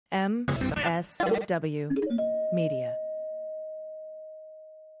MSW Media.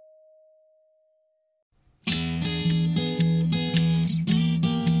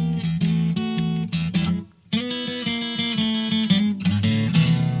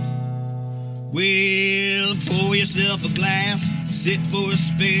 Well, pour yourself a glass, sit for a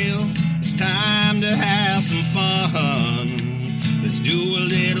spell. It's time to have some fun. Let's do a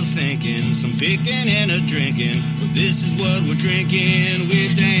little thinking, some picking and a drinking. But this is what we're drinking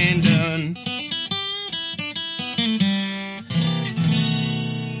with Dan Dunn.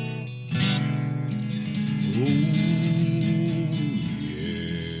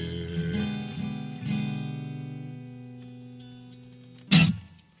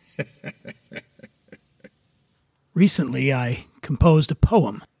 Recently, I composed a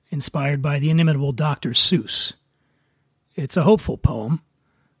poem inspired by the inimitable Dr. Seuss. It's a hopeful poem,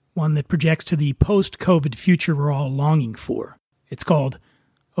 one that projects to the post-COVID future we're all longing for. It's called,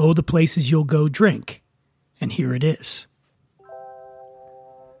 "Oh, the Places You'll Go Drink," and here it is.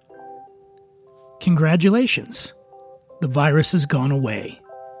 Congratulations. The virus has gone away.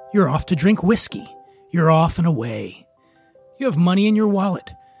 You're off to drink whiskey. You're off and away. You have money in your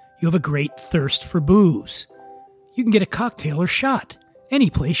wallet. You have a great thirst for booze. You can get a cocktail or shot, any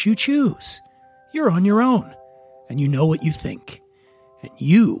place you choose. You're on your own, and you know what you think. And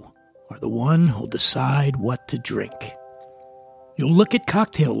you are the one who'll decide what to drink. You'll look at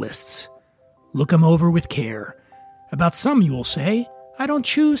cocktail lists. Look them over with care. About some you will say, I don't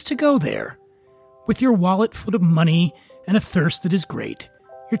choose to go there. With your wallet full of money and a thirst that is great,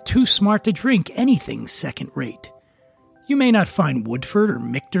 you're too smart to drink anything second rate. You may not find Woodford or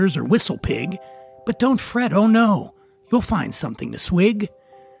Michter's or Whistle Pig, but don't fret, oh no, you'll find something to swig.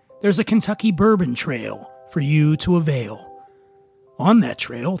 There's a Kentucky bourbon trail for you to avail. On that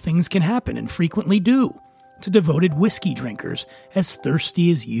trail, things can happen and frequently do to devoted whiskey drinkers as thirsty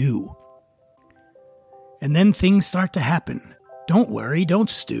as you. And then things start to happen. Don't worry, don't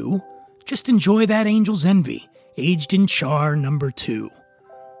stew. Just enjoy that angel's envy, aged in char number 2.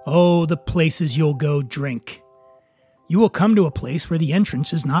 Oh, the places you'll go drink. You will come to a place where the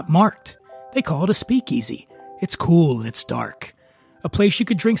entrance is not marked. They call it a speakeasy. It's cool and it's dark. A place you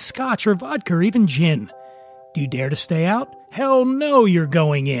could drink scotch or vodka or even gin. Do you dare to stay out? Hell no, you're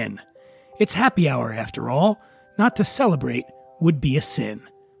going in. It's happy hour after all. Not to celebrate would be a sin.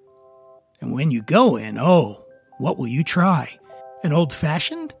 And when you go in, oh, what will you try? An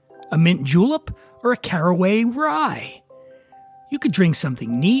old-fashioned? A mint julep? Or a caraway rye? You could drink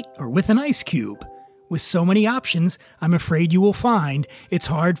something neat or with an ice cube. With so many options, I'm afraid you will find it's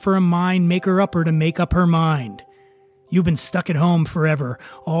hard for a mind maker-upper to make up her mind. You've been stuck at home forever,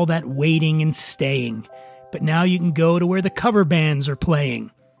 all that waiting and staying. But now you can go to where the cover bands are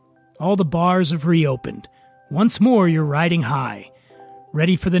playing. All the bars have reopened. Once more you're riding high.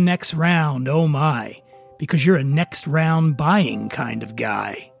 Ready for the next round, oh my, because you're a next round buying kind of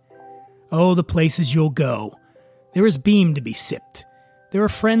guy. Oh, the places you'll go. There is beam to be sipped. There are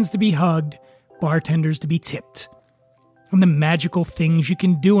friends to be hugged. Bartenders to be tipped. And the magical things you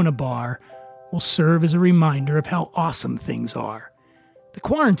can do in a bar will serve as a reminder of how awesome things are. The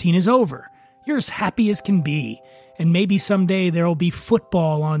quarantine is over. You're as happy as can be, and maybe someday there'll be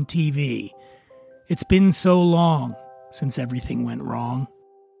football on TV. It's been so long since everything went wrong.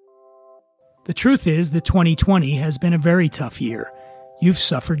 The truth is that 2020 has been a very tough year. You've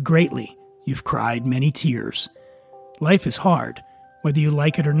suffered greatly. You've cried many tears. Life is hard, whether you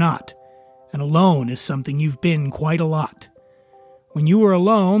like it or not. And alone is something you've been quite a lot. When you were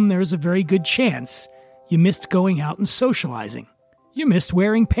alone, there's a very good chance you missed going out and socializing. You missed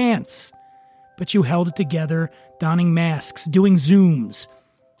wearing pants. But you held it together, donning masks, doing Zooms.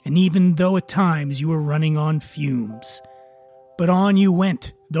 And even though at times you were running on fumes. But on you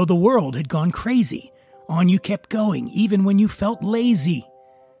went, though the world had gone crazy. On you kept going, even when you felt lazy.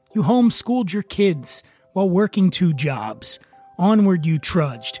 You homeschooled your kids while working 2 jobs. Onward you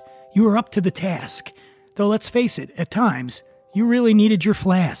trudged. You were up to the task, though let's face it, at times, you really needed your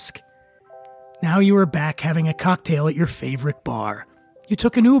flask. Now you are back having a cocktail at your favorite bar. You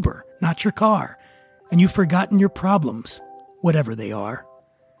took an Uber, not your car, and you've forgotten your problems, whatever they are.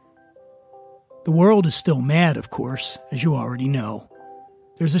 The world is still mad, of course, as you already know.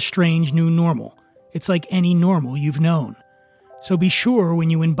 There's a strange new normal. It's like any normal you've known. So be sure when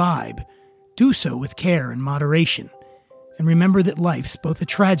you imbibe, do so with care and moderation. And remember that life's both a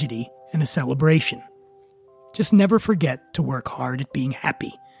tragedy and a celebration. Just never forget to work hard at being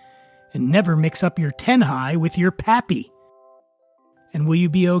happy. And never mix up your 10 high with your pappy. And will you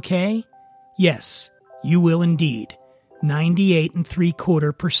be okay? Yes, you will indeed.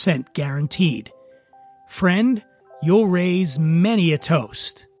 98.75% guaranteed. Friend, you'll raise many a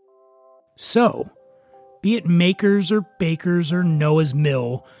toast. So, be it Makers or Bakers or Noah's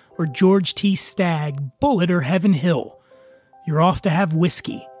Mill or George T. Stagg, Bullet or Heaven Hill, you're off to have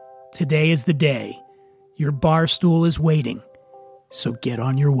whiskey. Today is the day. Your bar stool is waiting. So get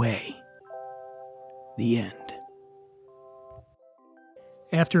on your way. The end.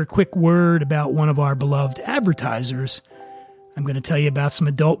 After a quick word about one of our beloved advertisers, I'm going to tell you about some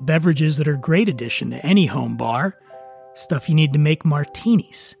adult beverages that are a great addition to any home bar. Stuff you need to make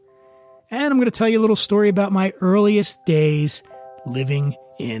martinis. And I'm going to tell you a little story about my earliest days living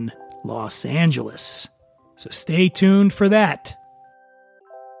in Los Angeles. So stay tuned for that.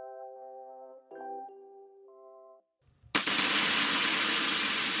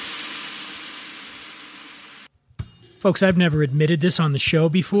 Folks, I've never admitted this on the show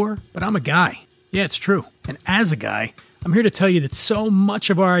before, but I'm a guy. Yeah, it's true. And as a guy, I'm here to tell you that so much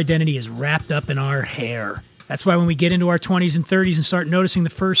of our identity is wrapped up in our hair. That's why when we get into our 20s and 30s and start noticing the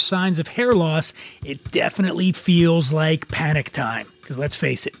first signs of hair loss, it definitely feels like panic time. Because let's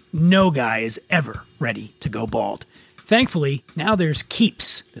face it, no guy is ever ready to go bald. Thankfully, now there's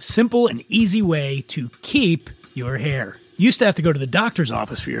Keeps, the simple and easy way to keep your hair. You used to have to go to the doctor's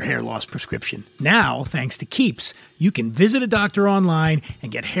office for your hair loss prescription. Now, thanks to Keeps, you can visit a doctor online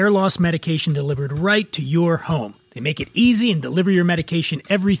and get hair loss medication delivered right to your home. They make it easy and deliver your medication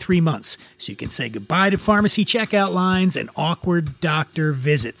every 3 months, so you can say goodbye to pharmacy checkout lines and awkward doctor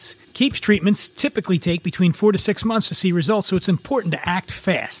visits. Keeps treatments typically take between 4 to 6 months to see results, so it's important to act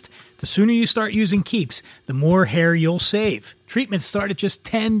fast. The sooner you start using Keeps, the more hair you'll save. Treatments start at just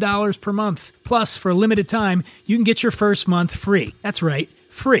 $10 per month. Plus, for a limited time, you can get your first month free. That's right,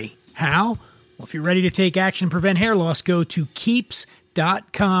 free. How? Well, if you're ready to take action and prevent hair loss, go to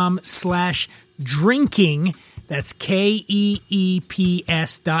keeps.com/drinking. That's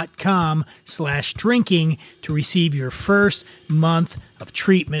KEEPS.com/drinking to receive your first month of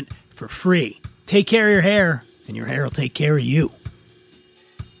treatment for free. Take care of your hair, and your hair will take care of you.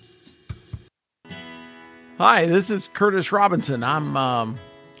 Hi, this is Curtis Robinson. I'm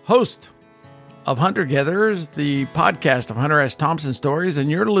host of Hunter Gatherers, the podcast of Hunter S. Thompson Stories, and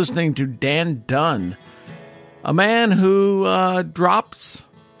you're listening to Dan Dunn, a man who drops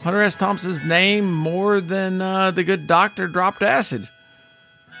Hunter S. Thompson's name more than the good doctor dropped acid.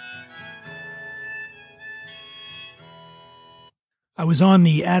 I was on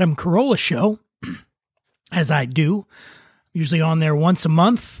the Adam Carolla show, as I do. Usually on there once a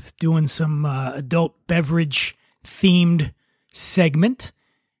month, doing some adult beverage themed segment.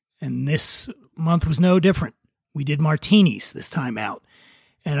 And this month was no different. We did martinis this time out.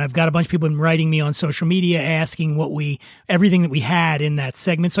 And I've got a bunch of people writing me on social media asking everything that we had in that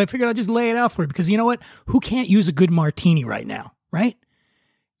segment. So I figured I'd just lay it out for you because you know what? Who can't use a good martini right now, right?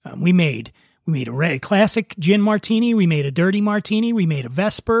 We made a classic gin martini. We made a dirty martini. We made a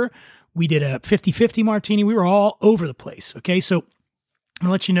Vesper. We did a 50-50 martini. We were all over the place, okay? So I'm going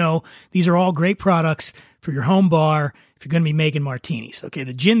to let you know these are all great products for your home bar if you're going to be making martinis, okay?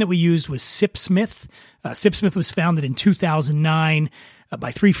 The gin that we used was Sipsmith. Sipsmith was founded in 2009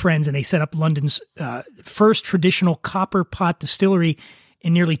 by 3 friends, and they set up London's first traditional copper pot distillery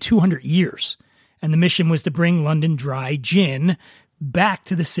in nearly 200 years. And the mission was to bring London dry gin back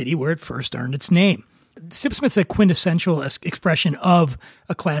to the city where it first earned its name. Sipsmith's a quintessential expression of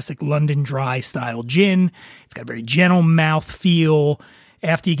a classic London dry style gin. It's got a very gentle mouth feel.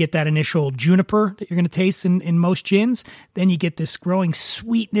 After you get that initial juniper that you're going to taste in most gins, then you get this growing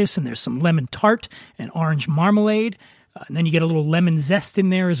sweetness, and there's some lemon tart and orange marmalade. And then you get a little lemon zest in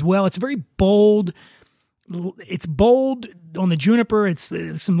there as well. It's very bold. It's bold on the juniper. It's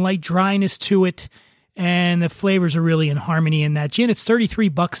some light dryness to it, and the flavors are really in harmony in that gin. It's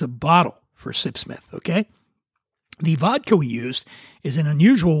 $33 a bottle for Sipsmith, okay? The vodka we used is an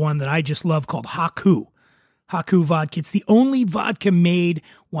unusual one that I just love called Haku. Haku vodka. It's the only vodka made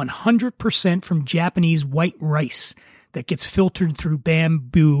 100% from Japanese white rice that gets filtered through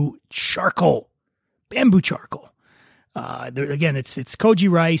bamboo charcoal. Bamboo charcoal. Again, it's koji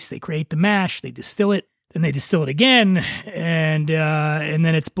rice. They create the mash. They distill it. Then they distill it again, and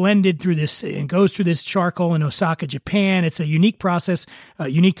then it's blended through this and goes through this charcoal in Osaka, Japan. It's a unique process,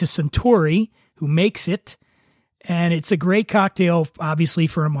 unique to Suntory, who makes it, and it's a great cocktail, obviously,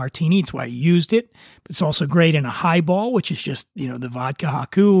 for a martini. It's why you used it. But it's also great in a highball, which is just the vodka,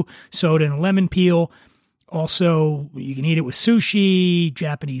 Haku, soda, and a lemon peel. Also, you can eat it with sushi,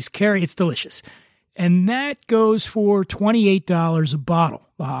 Japanese curry. It's delicious, and that goes for $28 a bottle.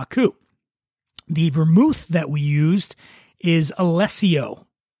 The Haku. The vermouth that we used is Alessio.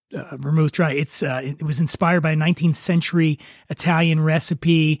 vermouth dry. It was inspired by a 19th century Italian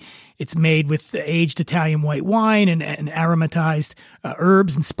recipe. It's made with aged Italian white wine and aromatized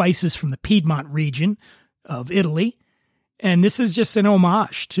herbs and spices from the Piedmont region of Italy. And this is just an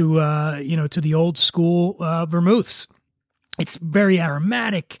homage to the old school vermouths. It's very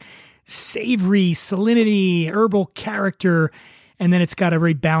aromatic, savory, salinity, herbal character, and then it's got a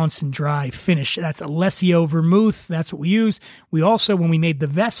very balanced and dry finish. That's Alessio vermouth. That's what we use. We also, when we made the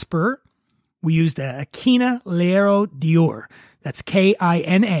Vesper, we used a Kina L'Aero Dior. That's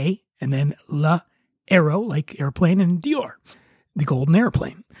K-I-N-A, and then L'Aero, like airplane, and Dior, the golden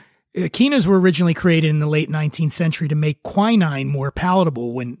airplane. Kinas were originally created in the late 19th century to make quinine more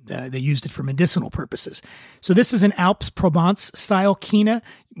palatable when they used it for medicinal purposes. So this is an Alps Provence style Kina,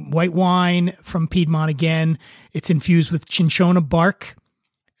 white wine from Piedmont again. It's infused with cinchona bark,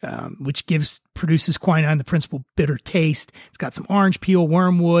 which produces quinine, the principal bitter taste. It's got some orange peel,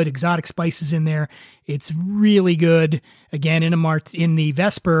 wormwood, exotic spices in there. It's really good, again, in the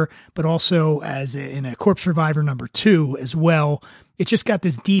Vesper, but also in a Corpse Reviver number 2 as well. It's just got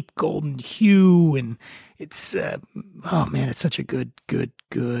this deep golden hue, and it's, it's such a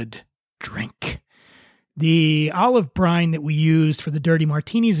good drink. The olive brine that we used for the Dirty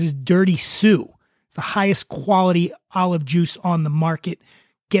Martinis is Dirty Sue. It's the highest quality olive juice on the market.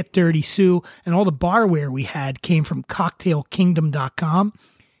 Get Dirty Sue. And all the barware we had came from CocktailKingdom.com.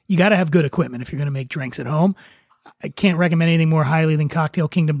 You got to have good equipment if you're going to make drinks at home. I can't recommend anything more highly than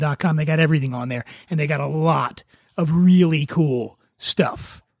CocktailKingdom.com. They got everything on there, and they got a lot of really cool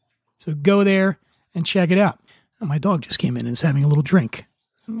stuff. So go there and check it out. Oh, my dog just came in and is having a little drink.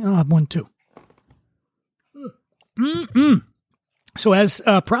 I'll have one too. So as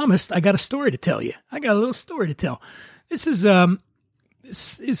promised, I got a story to tell you. I got a little story to tell. This is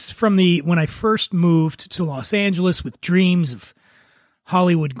from when I first moved to Los Angeles with dreams of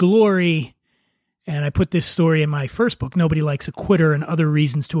Hollywood glory. And I put this story in my first book, Nobody Likes a Quitter and Other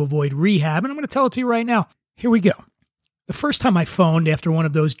Reasons to Avoid Rehab. And I'm going to tell it to you right now. Here we go. The first time I phoned after one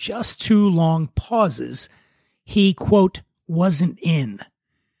of those just too long pauses, he, quote, wasn't in.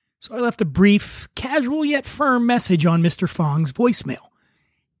 So I left a brief, casual yet firm message on Mr. Fong's voicemail.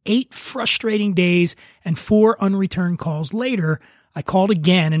 8 frustrating days and 4 unreturned calls later, I called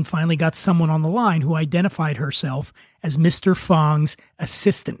again and finally got someone on the line who identified herself as Mr. Fong's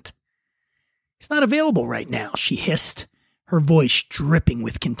assistant. He's not available right now, she hissed, her voice dripping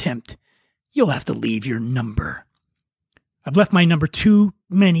with contempt. You'll have to leave your number. I've left my number too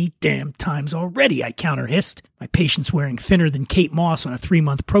many damn times already, I counter-hissed, my patience wearing thinner than Kate Moss on a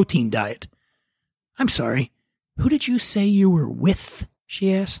 3-month protein diet. I'm sorry, who did you say you were with?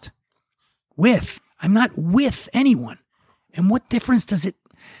 She asked. With? I'm not with anyone. And what difference does it...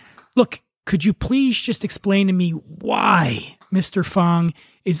 Look, could you please just explain to me why Mr. Fong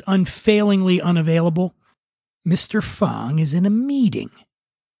is unfailingly unavailable? Mr. Fong is in a meeting.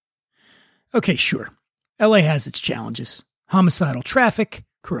 Okay, sure. LA has its challenges. Homicidal traffic,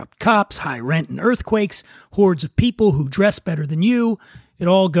 corrupt cops, high rent and earthquakes, hordes of people who dress better than you. It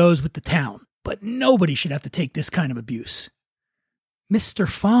all goes with the town. But nobody should have to take this kind of abuse. Mr.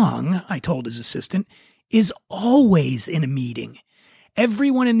 Fong, I told his assistant, is always in a meeting.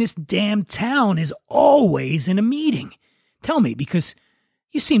 Everyone in this damn town is always in a meeting. Tell me, because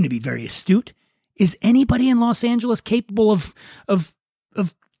you seem to be very astute, is anybody in Los Angeles capable of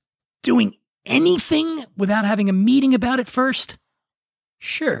doing anything without having a meeting about it first?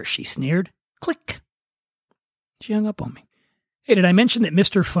 Sure, she sneered. Click. She hung up on me. Hey, did I mention that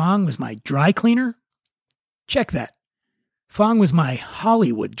Mr. Fong was my dry cleaner? Check that. Fong was my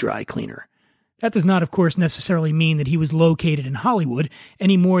Hollywood dry cleaner. That does not, of course, necessarily mean that he was located in Hollywood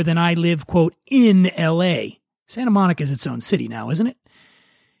any more than I live, quote, in L.A. Santa Monica is its own city now, isn't it?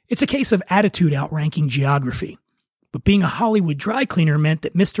 It's a case of attitude outranking geography. But being a Hollywood dry cleaner meant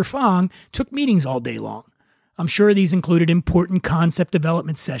that Mr. Fong took meetings all day long. I'm sure these included important concept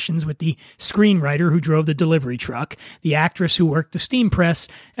development sessions with the screenwriter who drove the delivery truck, the actress who worked the steam press,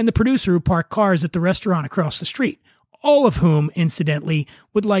 and the producer who parked cars at the restaurant across the street, all of whom, incidentally,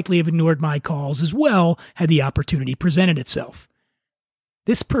 would likely have ignored my calls as well had the opportunity presented itself.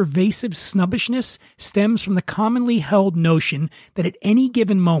 This pervasive snubbishness stems from the commonly held notion that at any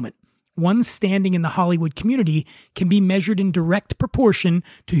given moment, one's standing in the Hollywood community can be measured in direct proportion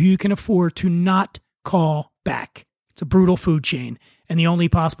to who you can afford to not call back. It's a brutal food chain, and the only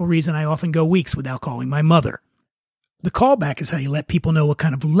possible reason I often go weeks without calling my mother. The callback is how you let people know what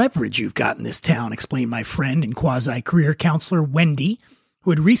kind of leverage you've got in this town, explained my friend and quasi-career counselor Wendy,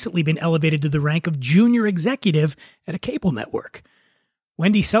 who had recently been elevated to the rank of junior executive at a cable network.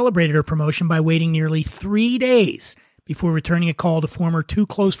 Wendy celebrated her promotion by waiting nearly 3 days, before returning a call to former Too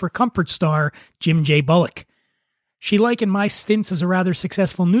Close for Comfort star Jim J. Bullock. She likened my stints as a rather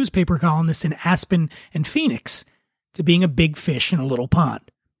successful newspaper columnist in Aspen and Phoenix to being a big fish in a little pond.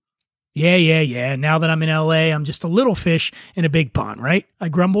 Yeah. Now that I'm in L.A., I'm just a little fish in a big pond, right? I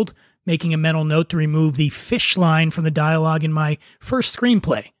grumbled, making a mental note to remove the fish line from the dialogue in my first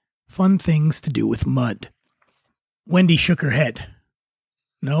screenplay, Fun Things to Do with Mud. Wendy shook her head.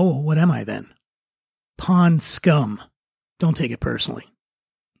 No, what am I then? Pond scum. Don't take it personally.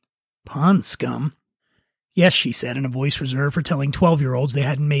 Pond scum? Yes, she said in a voice reserved for telling 12-year-olds they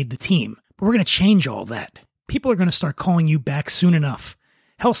hadn't made the team. But we're going to change all that. People are going to start calling you back soon enough.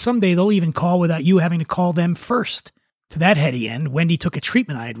 Hell, someday they'll even call without you having to call them first. To that heady end, Wendy took a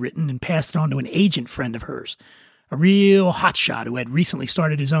treatment I had written and passed it on to an agent friend of hers, a real hotshot who had recently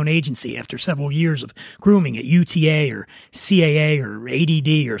started his own agency after several years of grooming at UTA or CAA or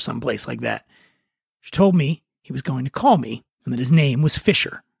ADD or someplace like that. She told me he was going to call me and that his name was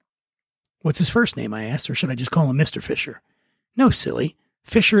Fisher. What's his first name, I asked, or should I just call him Mr. Fisher? No, silly.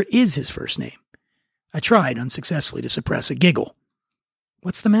 Fisher is his first name. I tried unsuccessfully to suppress a giggle.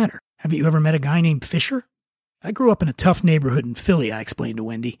 What's the matter? Haven't you ever met a guy named Fisher? I grew up in a tough neighborhood in Philly, I explained to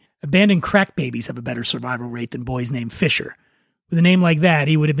Wendy. Abandoned crack babies have a better survival rate than boys named Fisher. With a name like that,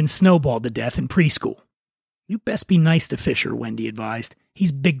 he would have been snowballed to death in preschool. You best be nice to Fisher, Wendy advised.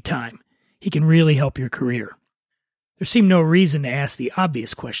 He's big time. He can really help your career. There seemed no reason to ask the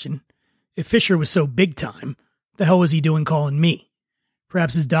obvious question. If Fisher was so big time, the hell was he doing calling me?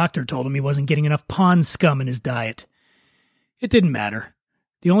 Perhaps his doctor told him he wasn't getting enough pond scum in his diet. It didn't matter.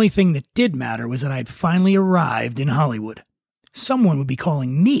 The only thing that did matter was that I had finally arrived in Hollywood. Someone would be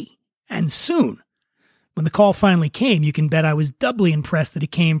calling me, and soon. When the call finally came, you can bet I was doubly impressed that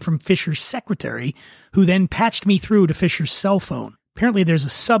it came from Fisher's secretary, who then patched me through to Fisher's cell phone. Apparently there's a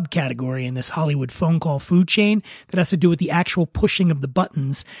subcategory in this Hollywood phone call food chain that has to do with the actual pushing of the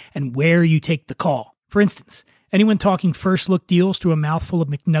buttons and where you take the call. For instance, anyone talking first look deals through a mouthful of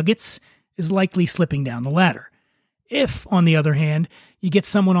McNuggets is likely slipping down the ladder. If, on the other hand, you get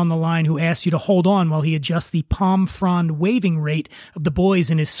someone on the line who asks you to hold on while he adjusts the palm frond waving rate of the boys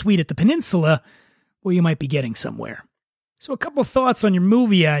in his suite at the Peninsula, well, you might be getting somewhere. So a couple thoughts on your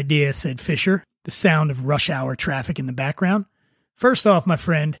movie idea, said Fisher, the sound of rush hour traffic in the background. First off, my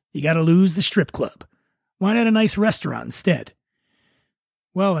friend, you got to lose the strip club. Why not a nice restaurant instead?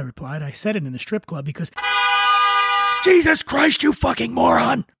 Well, I replied, I said it in the strip club because... Jesus Christ, you fucking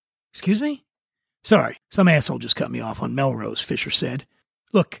moron! Excuse me? Sorry, some asshole just cut me off on Melrose, Fisher said.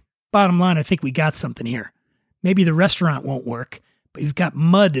 Look, bottom line, I think we got something here. Maybe the restaurant won't work, but you've got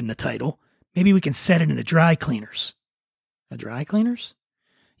mud in the title. Maybe we can set it in a dry cleaners. A dry cleaners?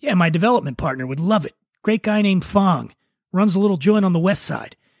 Yeah, my development partner would love it. Great guy named Fong. Runs a little joint on the west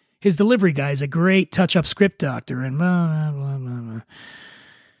side. His delivery guy is a great touch-up script doctor and blah, blah, blah,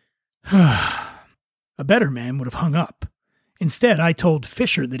 blah. A better man would have hung up. Instead, I told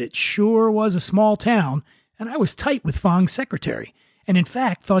Fisher that it sure was a small town, and I was tight with Fong's secretary, and in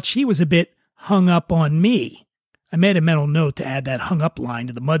fact thought she was a bit hung up on me. I made a mental note to add that hung up line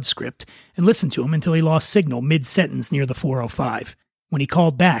to the mud script and listened to him until he lost signal mid-sentence near the 405. When he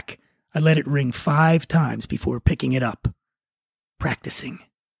called back, I let it ring 5 times before picking it up. Practicing.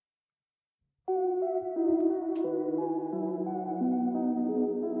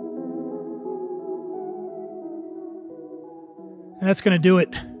 And that's going to do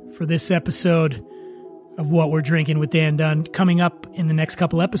it for this episode of What We're Drinking with Dan Dunn. Coming up in the next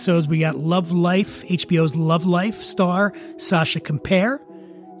couple episodes, we got Love Life, HBO's Love Life star Sasha Compare.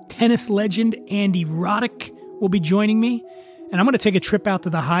 Tennis legend Andy Roddick will be joining me. And I'm going to take a trip out to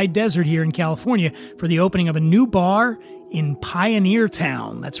the high desert here in California for the opening of a new bar in Pioneer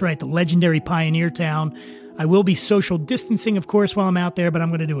Town. That's right, the legendary Pioneer Town. I will be social distancing, of course, while I'm out there, but I'm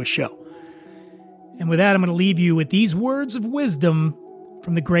going to do a show. And with that, I'm going to leave you with these words of wisdom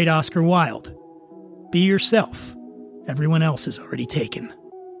from the great Oscar Wilde. Be yourself. Everyone else is already taken.